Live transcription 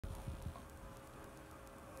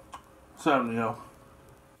Something, y'all.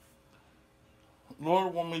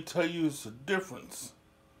 Lord want me to tell you it's a difference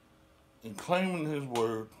in claiming His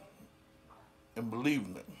word and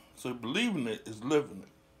believing it. So believing it is living it.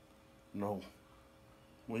 You know,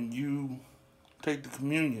 when you take the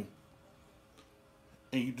communion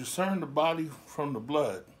and you discern the body from the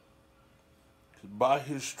blood, by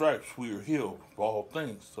His stripes we are healed of all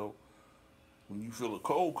things. So when you feel a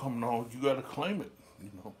cold coming on, you got to claim it.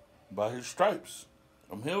 You know, by His stripes,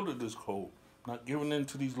 I'm healed of this cold. I'm not giving in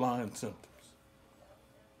to these lying symptoms.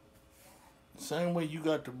 Same way you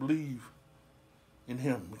got to believe in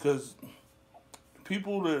Him, because the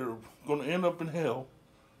people that are going to end up in hell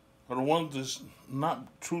are the ones that's not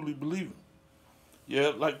truly believing.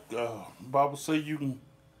 Yeah, like the Bible say, you can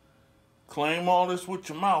claim all this with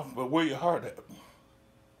your mouth, but where your heart at?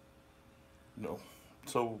 You know,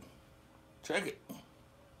 so check it.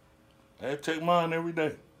 I check mine every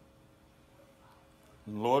day.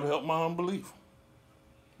 And Lord, help my unbelief.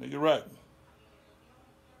 Make it right.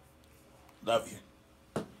 Love you.